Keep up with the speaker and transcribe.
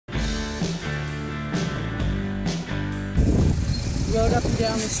rode up and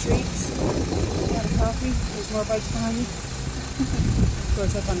down the streets, had a coffee. There's more bikes behind me. Of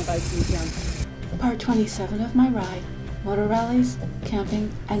course, I found the bikes in the town. Part 27 of my ride: motor rallies, camping,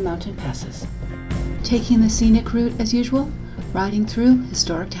 and mountain passes. Taking the scenic route as usual, riding through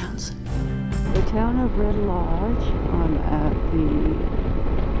historic towns. The town of Red Lodge, I'm at the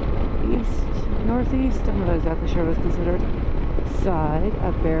northeast, I'm not exactly sure what it's considered, side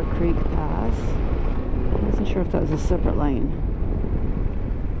of Bear Creek Pass. I wasn't sure if that was a separate lane.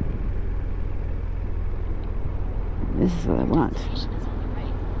 This is what I want.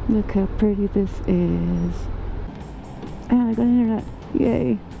 Look how pretty this is. And I got internet.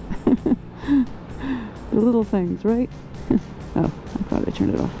 Yay. The little things, right? Oh, I thought I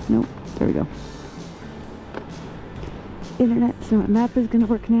turned it off. Nope. There we go. Internet, so my map is gonna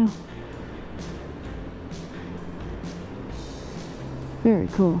work now. Very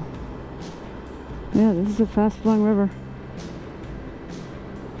cool. Yeah, this is a fast-flowing river.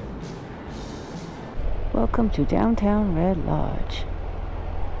 Welcome to downtown Red Lodge.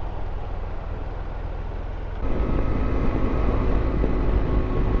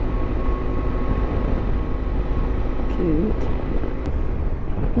 Cute.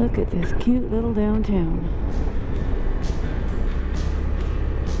 Look at this cute little downtown.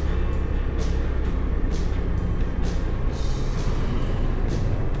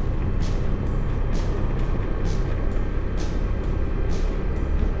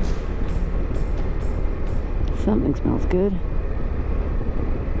 Something smells good.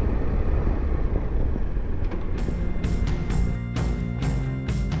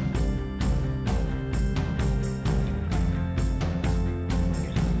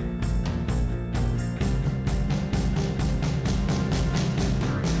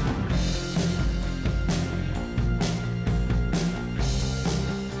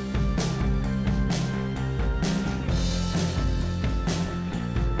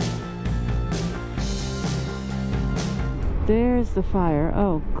 There's the fire.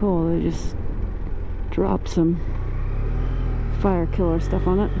 Oh, cool. They just dropped some fire killer stuff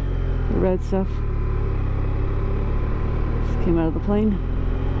on it. The red stuff. Just came out of the plane.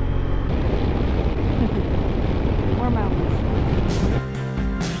 More mountains.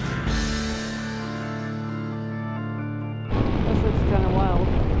 This looks kind of wild.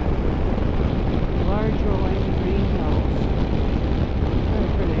 Large rolling green hills. Very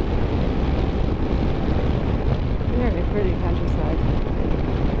pretty. Very pretty countryside.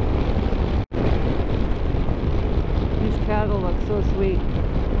 These cattle look so sweet.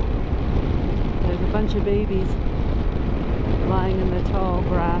 There's a bunch of babies lying in the tall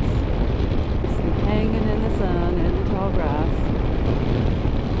grass, just hanging in the sun in the tall grass.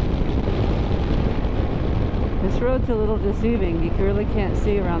 This road's a little deceiving. You really can't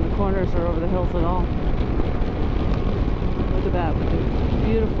see around the corners or over the hills at all. Look at that, with the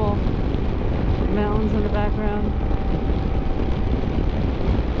beautiful mountains in the background.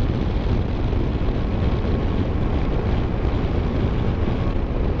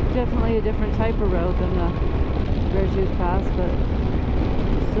 Definitely a different type of road than the Beartooth Pass, but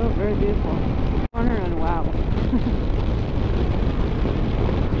still very beautiful. Corner and wow.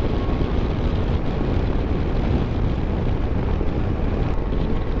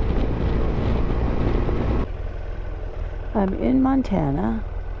 I'm in Montana.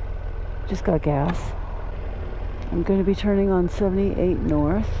 Just got gas. I'm going to be turning on 78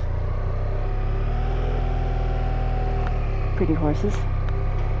 North. Pretty horses.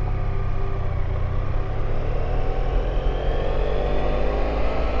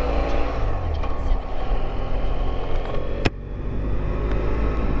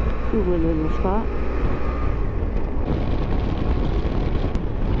 Cool little spot.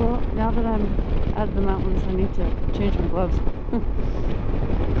 Well, now that I'm out of the mountains, I need to change my gloves.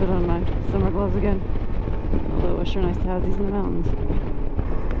 Put on my summer gloves again. Although it was sure nice to have these in the mountains.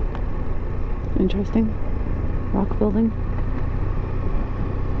 Interesting. Rock building.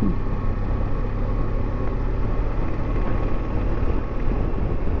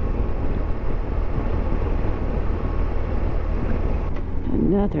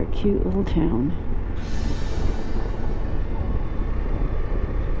 Another cute little town.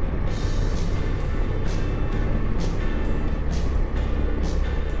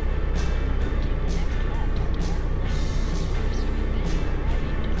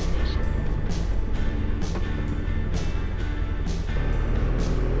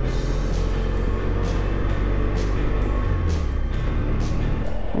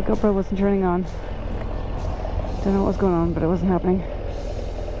 My GoPro wasn't turning on. Don't know what was going on, but it wasn't happening.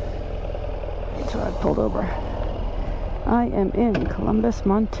 So I pulled over. I am in Columbus,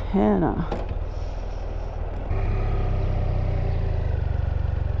 Montana.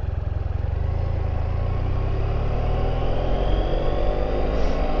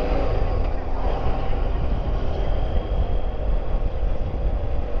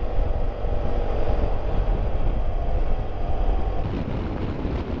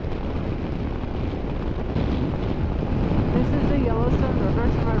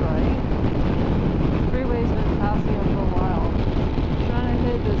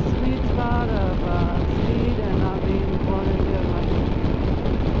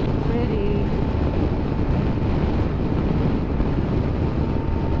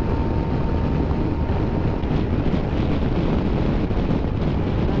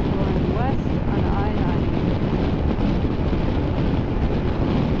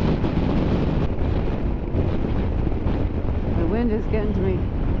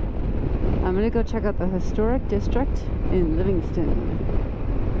 go check out the historic district in Livingston,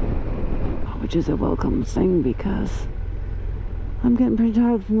 which is a welcome thing because I'm getting pretty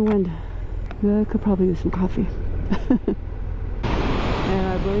tired from the wind. I could probably use some coffee. And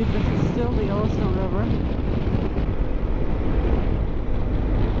I believe this is still the Yellowstone River.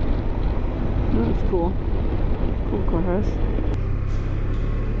 Oh, that's cool. Cool courthouse.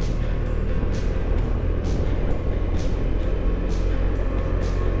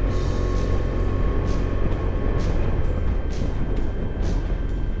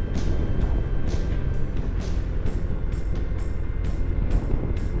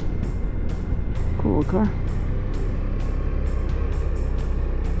 Cool car.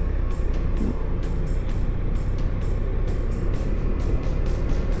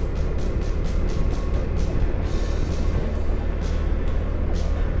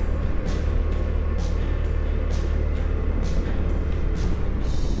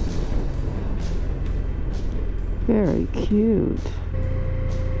 Very cute.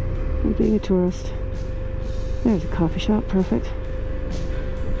 I'm being a tourist. There's a coffee shop, perfect.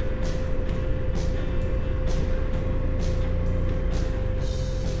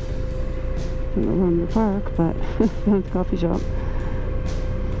 Don't know around the park, but found a coffee shop.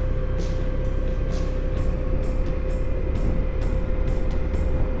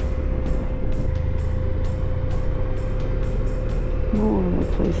 More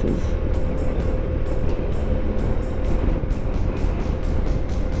places.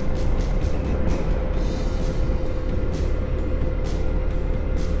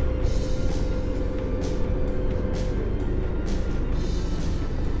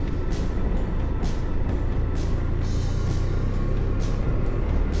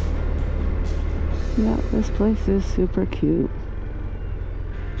 Yeah, this place is super cute.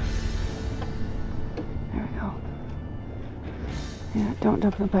 There we go. Yeah, don't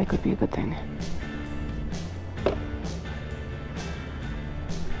dump the bike would be a good thing. Okay.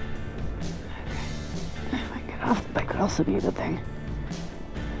 If I get off the bike would also be a good thing.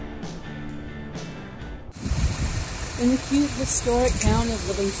 In the cute historic town of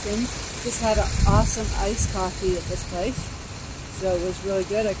Livingston, just had an awesome iced coffee at this place. So it was really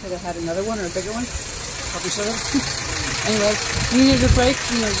good. I could have had another one or a bigger one. Probably should have. Anyway, needed a break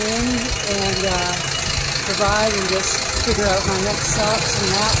from the wind and the ride and just figure out my next stops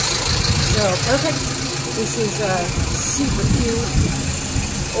and maps. So perfect. This is super cute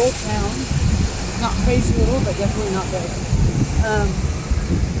old town. Not crazy little, but definitely not big.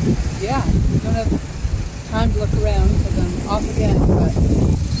 Yeah, don't have time to look around because I'm off again. But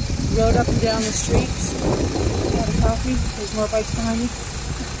rode up and down the streets. Had a coffee. There's more bikes behind me.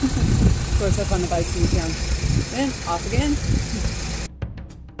 Of course, I found the bikes in town. Then off again.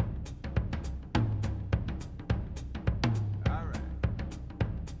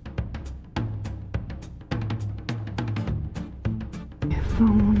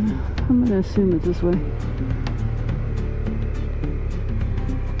 Phone. I'm gonna assume it's this way.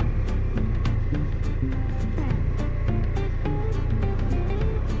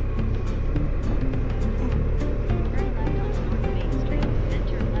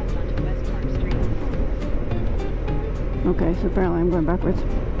 Okay, so apparently I'm going backwards.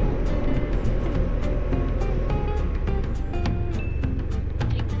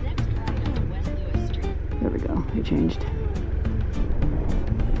 Take the next right onto West Lewis Street. There we go, I changed.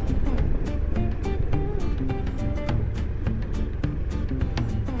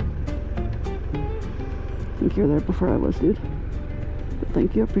 I think you were there before I was, dude. But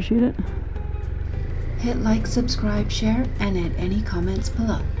thank you, appreciate it. Hit like, subscribe, share, and add any comments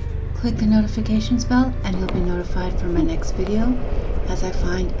below. Click the notifications bell and you'll be notified for my next video as I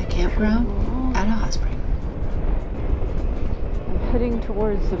find a campground at a hot spring. I'm heading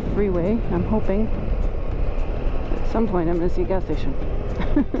towards the freeway. I'm hoping at some point I'm going to see a gas station.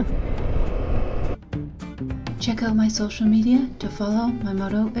 Check out my social media to follow my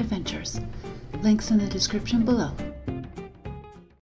moto adventures. Links in the description below.